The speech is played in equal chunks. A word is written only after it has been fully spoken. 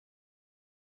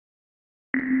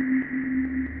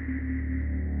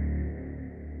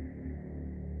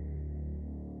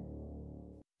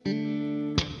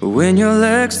when your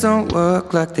legs don't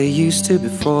work like they used to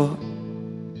before,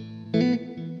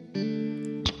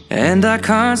 and I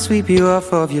can't sweep you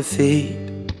off of your feet.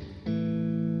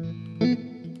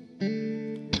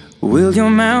 Will your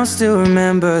mouth still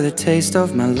remember the taste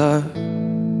of my love?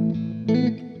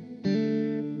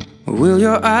 Will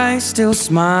your eyes still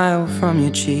smile from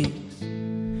your cheeks?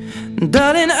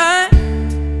 Darling, I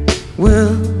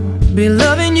will be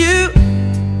loving you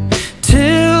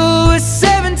till we're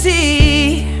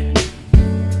 70.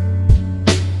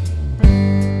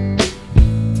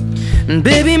 And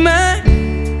baby, my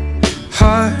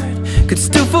heart could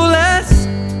still fall as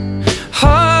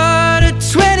hard at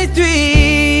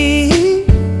 23.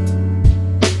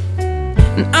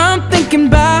 And I'm thinking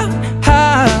about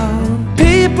how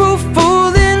people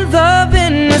fall in love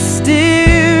in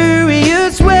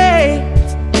mysterious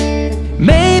ways.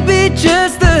 Maybe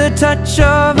just the touch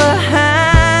of a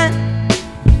hand.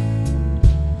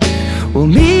 Well,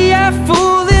 me, I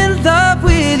fall in love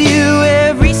with you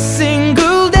every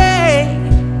single day,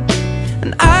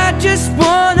 and I just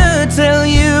wanna tell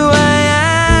you I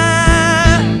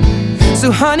am.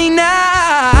 So honey,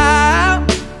 now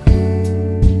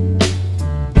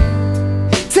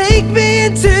take me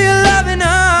into your loving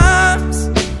arms.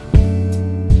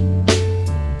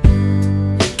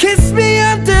 Kiss me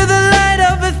under the light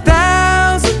of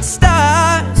 1,000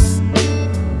 stars.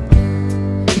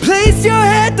 Place your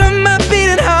head on my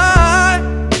beating heart.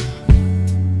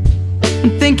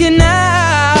 I'm thinking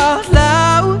out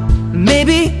loud,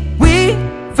 maybe we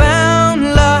found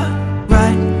love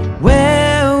right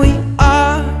where we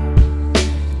are.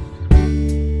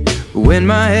 When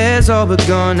my hair's all but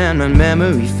gone and my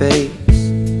memory fades,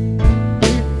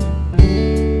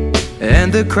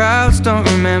 and the crowds don't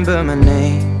remember my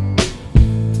name,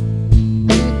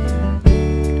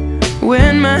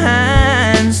 when my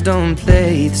hands don't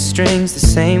play the strings the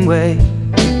same way,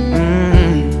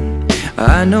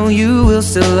 I know you will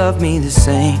still love me the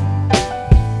same.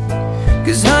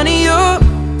 'Cause honey, your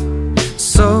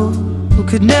soul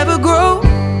could never grow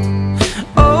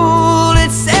old,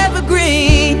 it's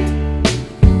evergreen.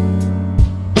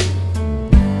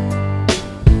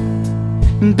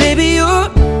 And baby, your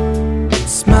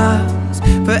smile's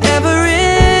forever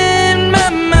in my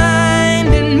mind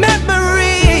and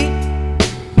memory.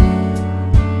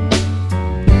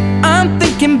 I'm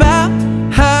thinking about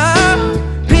how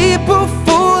people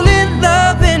fall in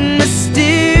love in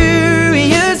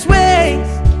mysterious ways,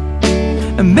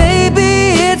 and maybe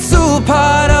it's all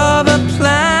part of a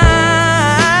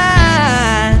plan.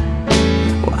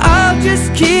 Well, I'll just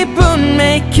keep on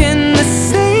making the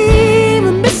same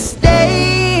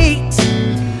mistakes,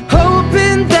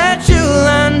 hoping that you'll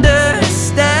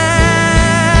understand.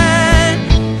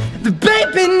 But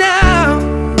baby, now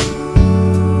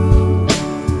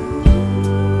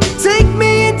take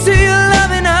me into your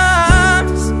loving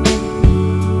arms.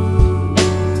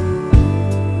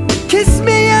 Kiss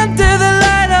me under